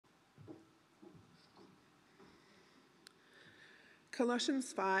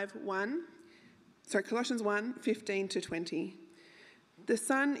Colossians 1:15 to 20. The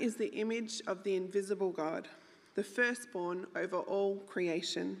Son is the image of the invisible God, the firstborn over all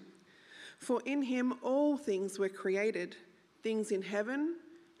creation. For in him all things were created, things in heaven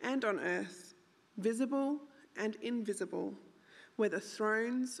and on earth, visible and invisible, whether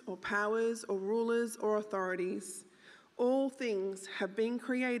thrones or powers or rulers or authorities. All things have been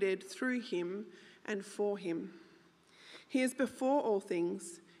created through him and for him. He is before all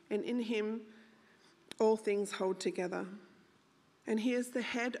things, and in him all things hold together. And he is the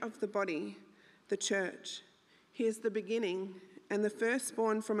head of the body, the church. He is the beginning and the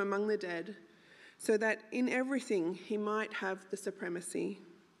firstborn from among the dead, so that in everything he might have the supremacy.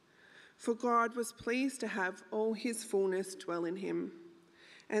 For God was pleased to have all his fullness dwell in him,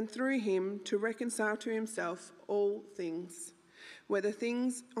 and through him to reconcile to himself all things, whether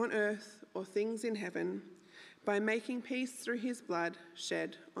things on earth or things in heaven, by making peace through his blood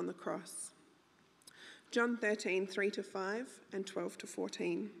shed on the cross. John 13:3-5 and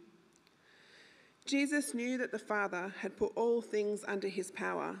 12-14. Jesus knew that the Father had put all things under his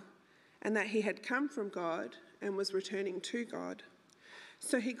power, and that he had come from God and was returning to God.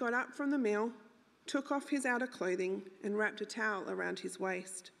 So he got up from the meal, took off his outer clothing, and wrapped a towel around his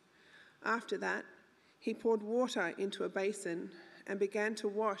waist. After that, he poured water into a basin and began to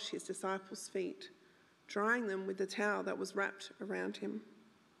wash his disciples' feet, drying them with the towel that was wrapped around him.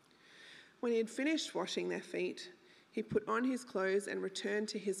 When he had finished washing their feet, he put on his clothes and returned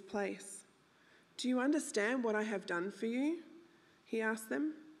to his place. "Do you understand what I have done for you?" he asked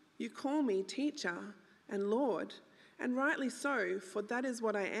them. "You call me teacher and Lord, and rightly so, for that is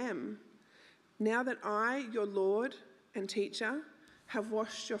what I am. Now that I, your Lord and teacher, have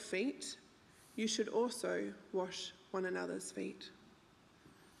washed your feet, you should also wash one another's feet."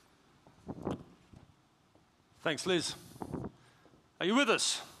 Thanks, Liz. Are you with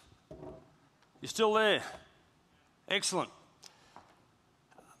us? You're still there? Excellent.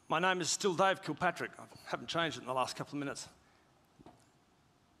 My name is still Dave Kilpatrick. I haven't changed it in the last couple of minutes.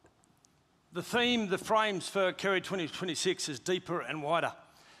 The frames for Kerry 2026 is deeper and wider.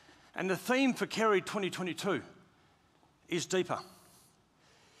 And the theme for Kerry 2022 is deeper.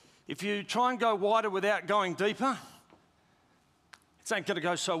 If you try and go wider without going deeper, it ain't going to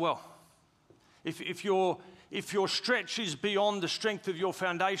go so well. If your stretch is beyond the strength of your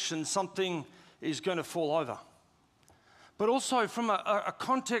foundation, something is going to fall over. But also from a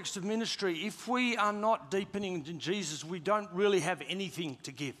context of ministry, if we are not deepening in Jesus, we don't really have anything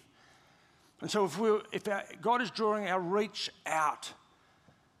to give. And so if God is drawing our reach out,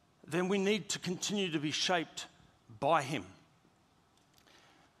 then we need to continue to be shaped by him.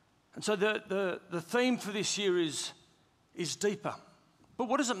 And so the theme for this year is deeper. But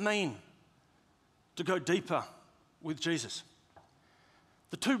what does it mean to go deeper with Jesus?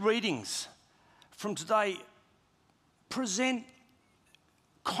 The two readings from today present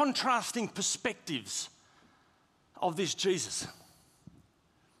contrasting perspectives of this Jesus.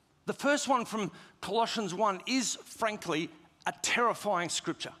 The first one from Colossians 1 is, frankly, a terrifying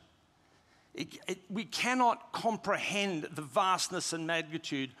scripture. We cannot comprehend the vastness and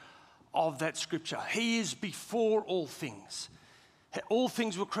magnitude of that scripture. He is before all things. All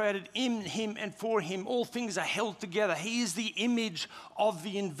things were created in him and for him. All things are held together. He is the image of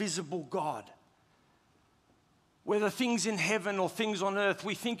the invisible God. Whether things in heaven or things on earth,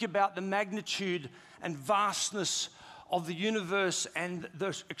 we think about the magnitude and vastness of the universe and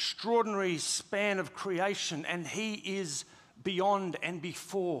the extraordinary span of creation, and he is beyond and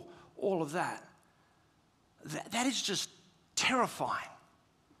before all of that. That is just terrifying.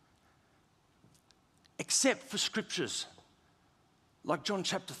 Except for scriptures like John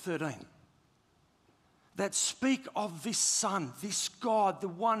chapter 13 that speak of this Son, this God, the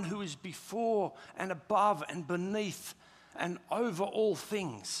one who is before and above and beneath and over all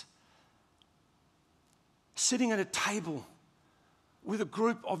things, sitting at a table with a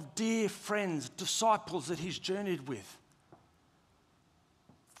group of dear friends, disciples that he's journeyed with,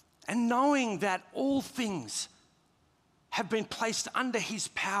 and knowing that all things have been placed under his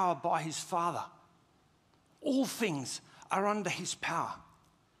power by his Father. All things are under his power.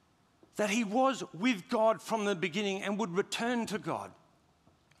 That he was with God from the beginning and would return to God.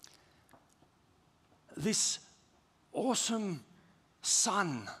 This awesome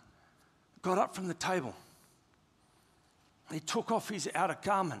Son got up from the table. He took off his outer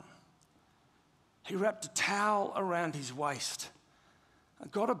garment. He wrapped a towel around his waist,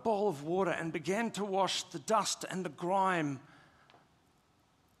 got a bowl of water and began to wash the dust and the grime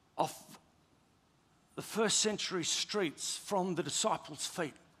off the first century streets from the disciples'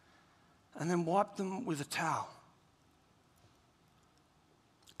 feet, and then wiped them with a towel.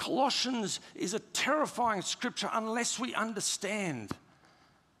 Colossians is a terrifying scripture unless we understand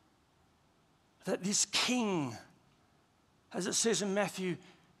that this king, as it says in Matthew,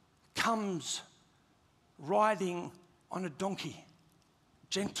 comes riding on a donkey,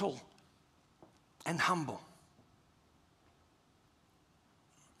 gentle and humble.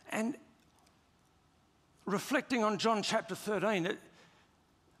 And reflecting on John chapter 13,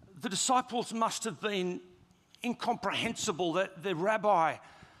 the disciples must have been incomprehensible that the rabbi,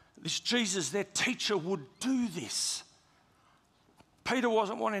 this Jesus, their teacher, would do this. Peter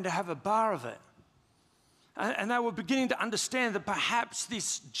wasn't wanting to have a bar of it. And they were beginning to understand that perhaps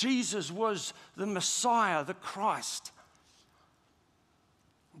this Jesus was the Messiah, the Christ.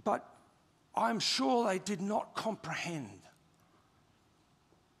 But I'm sure they did not comprehend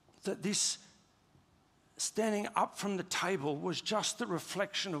that this standing up from the table was just the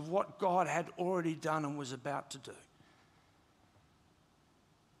reflection of what God had already done and was about to do.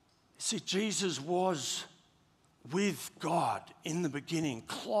 See, Jesus was with God in the beginning,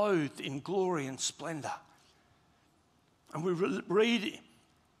 clothed in glory and splendor. And we read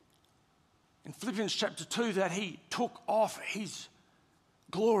in Philippians chapter 2 that he took off his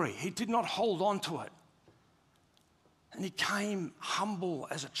glory. He did not hold on to it. And he came humble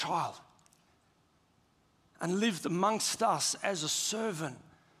as a child and lived amongst us as a servant,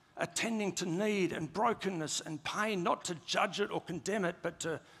 attending to need and brokenness and pain, not to judge it or condemn it, but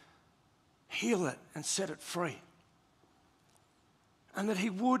to heal it and set it free. And that he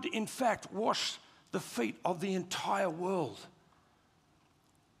would, in fact, wash the feet of the entire world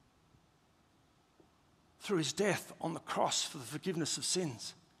through his death on the cross for the forgiveness of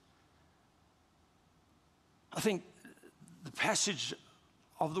sins. I think the passage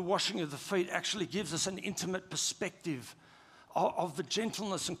of the washing of the feet actually gives us an intimate perspective of the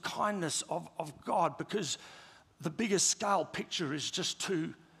gentleness and kindness of God, because the bigger scale picture is just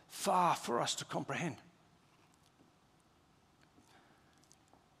too far for us to comprehend.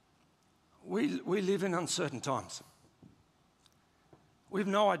 We live in uncertain times. We have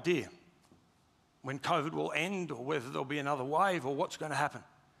no idea when COVID will end or whether there'll be another wave or what's going to happen.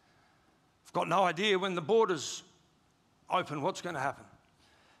 We've got no idea when the borders open what's going to happen.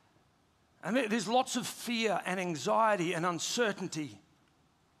 And there's lots of fear and anxiety and uncertainty.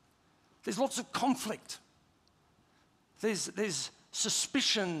 There's lots of conflict. There's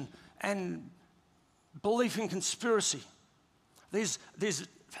suspicion and belief in conspiracy. There's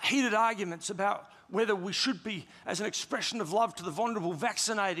heated arguments about whether we should be, as an expression of love to the vulnerable,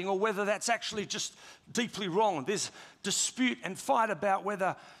 vaccinating, or whether that's actually just deeply wrong. There's dispute and fight about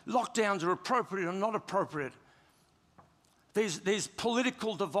whether lockdowns are appropriate or not appropriate. There's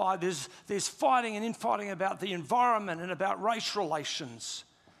political divide. There's fighting and infighting about the environment and about race relations,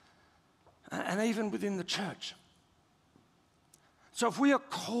 and even within the church. So if we are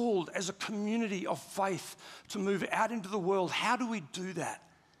called as a community of faith to move out into the world, how do we do that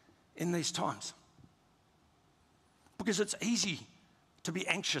in these times? Because it's easy to be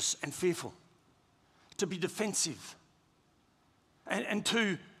anxious and fearful, to be defensive, and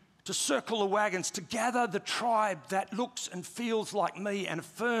to circle the wagons, to gather the tribe that looks and feels like me and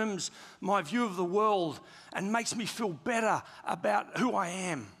affirms my view of the world and makes me feel better about who I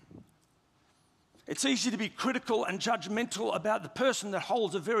am. It's easy to be critical and judgmental about the person that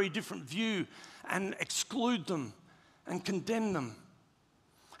holds a very different view and exclude them and condemn them.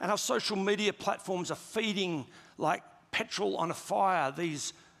 And our social media platforms are feeding like petrol on a fire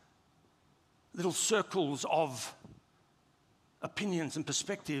these little circles of opinions and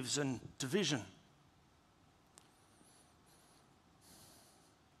perspectives and division.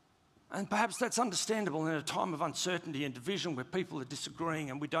 And perhaps that's understandable in a time of uncertainty and division where people are disagreeing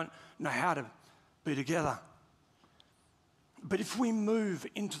and we don't know how to be together. But if we move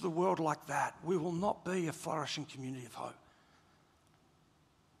into the world like that, we will not be a flourishing community of hope.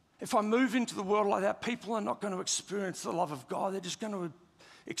 If I move into the world like that, people are not going to experience the love of God. They're just going to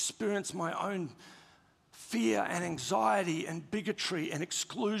experience my own fear and anxiety and bigotry and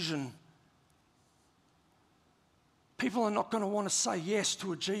exclusion. People are not going to want to say yes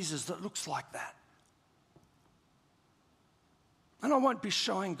to a Jesus that looks like that. And I won't be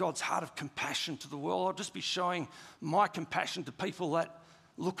showing God's heart of compassion to the world. I'll just be showing my compassion to people that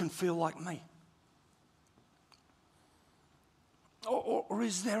look and feel like me. Or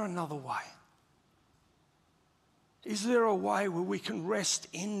is there another way? Is there a way where we can rest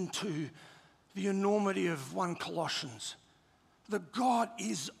into the enormity of 1 Colossians? That God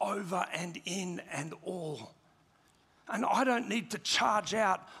is over and in and all. And I don't need to charge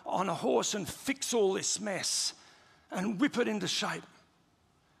out on a horse and fix all this mess and whip it into shape.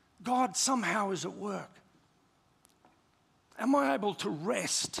 God somehow is at work. Am I able to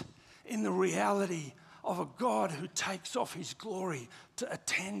rest in the reality of a God who takes off his glory to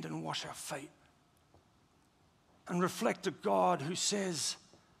attend and wash our feet? And reflect a God who says,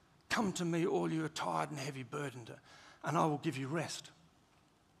 come to me, all you are tired and heavy burdened, and I will give you rest.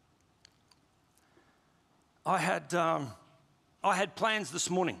 I had plans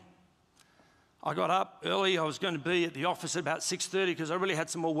this morning. I got up early. I was going to be at the office at about 6:30 because I really had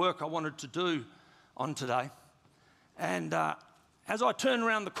some more work I wanted to do on today. And as I turn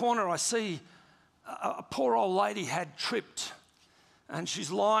around the corner, I see a poor old lady had tripped, and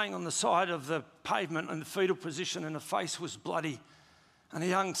she's lying on the side of the pavement in the fetal position, and her face was bloody. And a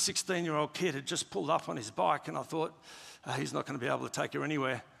young 16-year-old kid had just pulled up on his bike, and I thought, he's not going to be able to take her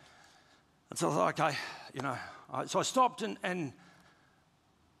anywhere. And so I thought, okay, so I stopped and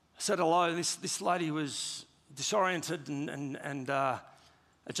said hello. This lady was disoriented and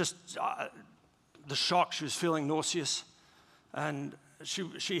the shock, she was feeling nauseous. And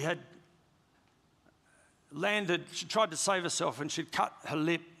she had landed, she tried to save herself, and she'd cut her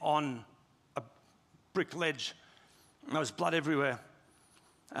lip on a brick ledge. And there was blood everywhere.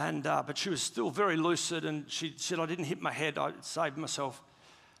 And but she was still very lucid, and she said, I didn't hit my head, I saved myself.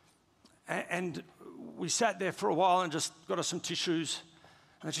 And we sat there for a while and just got her some tissues.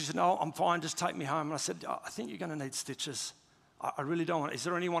 And she said, no, I'm fine, just take me home. And I said, I think you're going to need stitches. I really don't want, is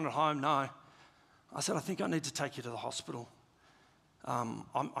there anyone at home? No. I said, I think I need to take you to the hospital.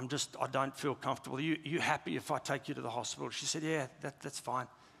 I don't feel comfortable. Are you happy if I take you to the hospital? She said, yeah, that's fine.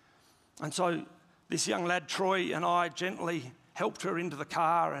 And so this young lad, Troy, and I gently helped her into the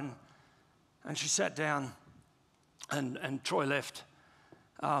car, and she sat down, and Troy left.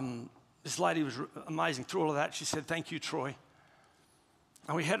 This lady was amazing. Through all of that, she said, thank you, Troy.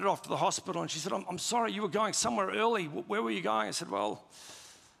 And we headed off to the hospital, and she said, I'm sorry, you were going somewhere early. Where were you going? I said, well,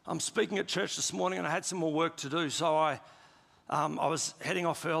 I'm speaking at church this morning, and I had some more work to do, so I was heading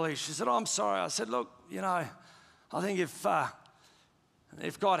off early. She said, I'm sorry. I said, look, I think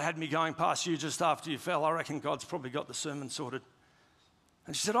if God had me going past you just after you fell, I reckon God's probably got the sermon sorted.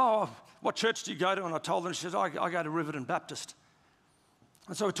 And she said, oh, what church do you go to? And I told her, and she said, I go to Riverton Baptist.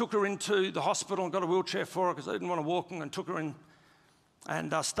 And so we took her into the hospital and got a wheelchair for her because I didn't want her walking, and took her in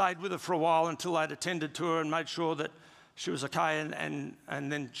and stayed with her for a while until they'd attended to her and made sure that she was okay, and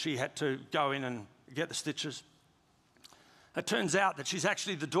then she had to go in and get the stitches. It turns out that she's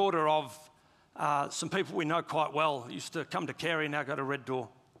actually the daughter of some people we know quite well. Used to come to Carey, now go to Red Door.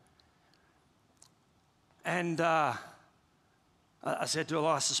 And I said to her,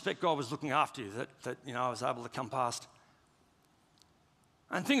 I suspect God was looking after you, that I was able to come past.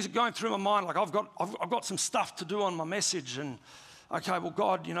 And things are going through my mind, like I've got some stuff to do on my message, and okay, well,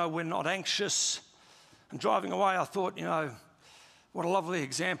 God, we're not anxious. And driving away, I thought, what a lovely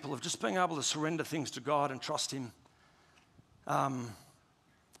example of just being able to surrender things to God and trust him. But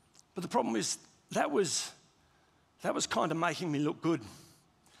the problem is that was kind of making me look good.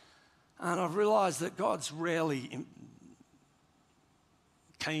 And I've realised that God's rarely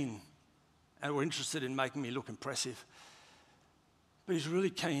keen or interested in making me look impressive. But he's really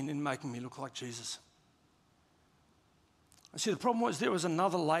keen in making me look like Jesus. I see, the problem was there was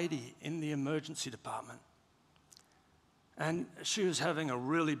another lady in the emergency department, and she was having a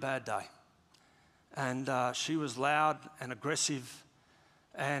really bad day. And she was loud and aggressive,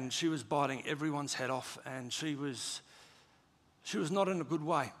 and she was biting everyone's head off, and she was not in a good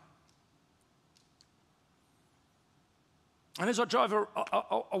way. And as I drove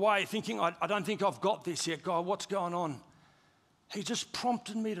away thinking, I don't think I've got this yet, God, what's going on? He just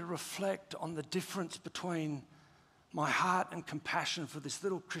prompted me to reflect on the difference between my heart and compassion for this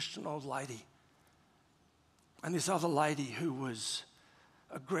little Christian old lady and this other lady who was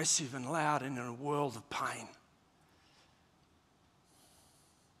aggressive and loud and in a world of pain.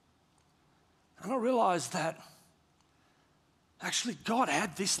 And I realised that actually God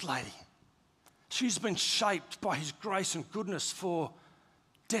had this lady. She's been shaped by his grace and goodness for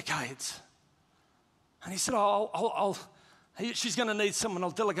decades. And he said, she's going to need someone,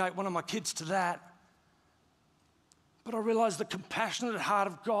 I'll delegate one of my kids to that. But I realised the compassionate heart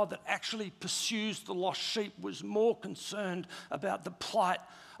of God that actually pursues the lost sheep was more concerned about the plight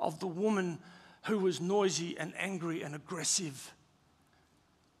of the woman who was noisy and angry and aggressive.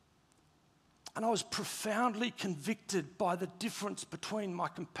 And I was profoundly convicted by the difference between my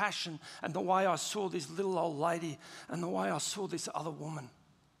compassion and the way I saw this little old lady and the way I saw this other woman.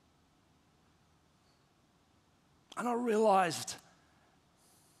 And I realised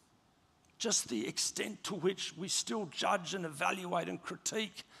just the extent to which we still judge and evaluate and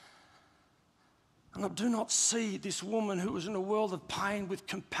critique. And I do not see this woman who was in a world of pain with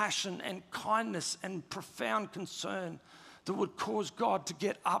compassion and kindness and profound concern that would cause God to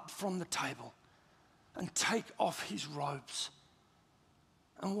get up from the table and take off his robes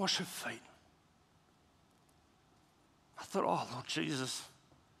and wash her feet. I thought, oh, Lord Jesus,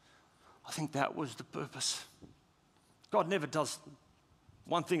 I think that was the purpose. God never does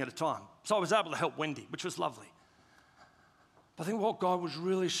one thing at a time. So I was able to help Wendy, which was lovely. But I think what God was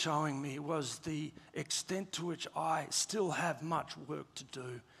really showing me was the extent to which I still have much work to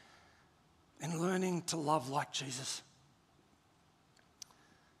do in learning to love like Jesus.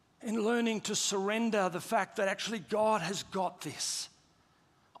 In learning to surrender the fact that actually God has got this.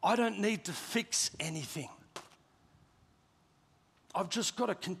 I don't need to fix anything. I've just got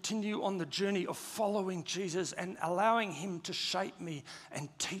to continue on the journey of following Jesus and allowing him to shape me and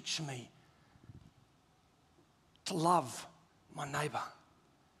teach me to love my neighbour,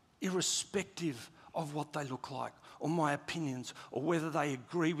 irrespective of what they look like, or my opinions, or whether they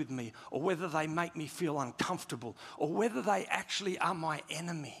agree with me, or whether they make me feel uncomfortable, or whether they actually are my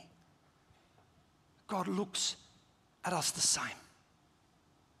enemy. God looks at us the same.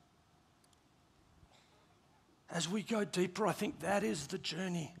 As we go deeper, I think that is the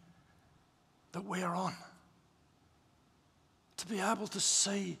journey that we're on. To be able to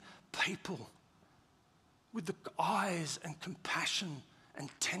see people with the eyes and compassion and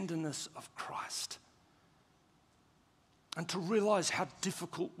tenderness of Christ. And to realize how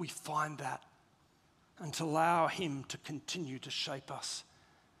difficult we find that, and to allow him to continue to shape us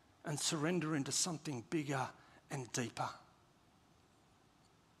and surrender into something bigger and deeper,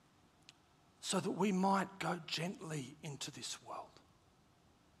 so that we might go gently into this world,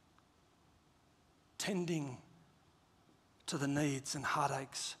 tending to the needs and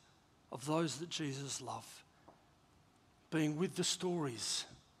heartaches of those that Jesus loved, being with the stories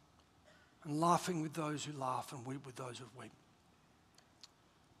and laughing with those who laugh and weep with those who weep.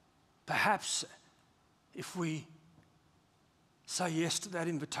 Perhaps if we say yes to that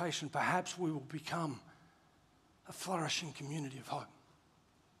invitation, perhaps we will become a flourishing community of hope.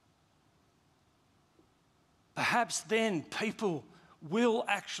 Perhaps then people will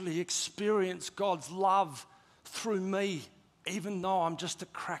actually experience God's love through me, even though I'm just a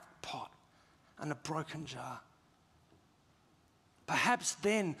cracked pot and a broken jar. Perhaps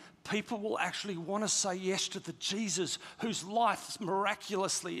then people will actually want to say yes to the Jesus whose life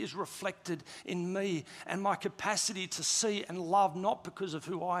miraculously is reflected in me and my capacity to see and love, not because of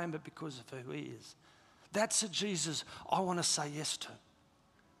who I am, but because of who he is. That's a Jesus I want to say yes to.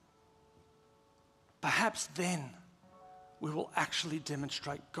 Perhaps then we will actually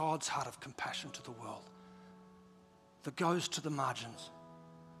demonstrate God's heart of compassion to the world, that goes to the margins,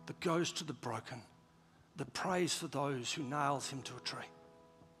 that goes to the broken, that prays for those who nails him to a tree.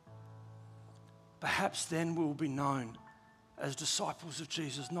 Perhaps then we will be known as disciples of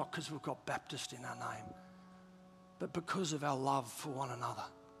Jesus, not because we've got Baptist in our name, but because of our love for one another.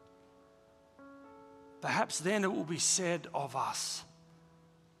 Perhaps then it will be said of us,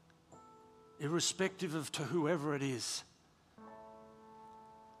 irrespective of to whoever it is,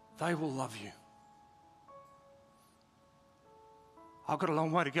 they will love you. I've got a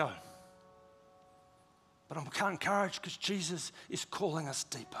long way to go, but I'm encouraged because Jesus is calling us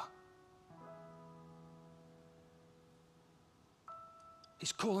deeper.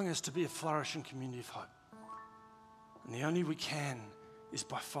 He's calling us to be a flourishing community of hope. And the only way we can is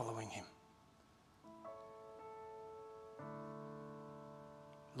by following him.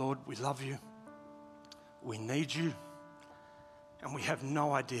 Lord, we love you. We need you. And we have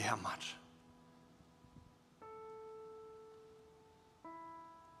no idea how much.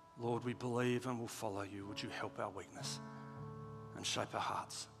 Lord, we believe and will follow you. Would you help our weakness and shape our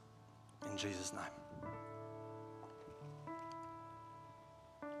hearts? In Jesus' name.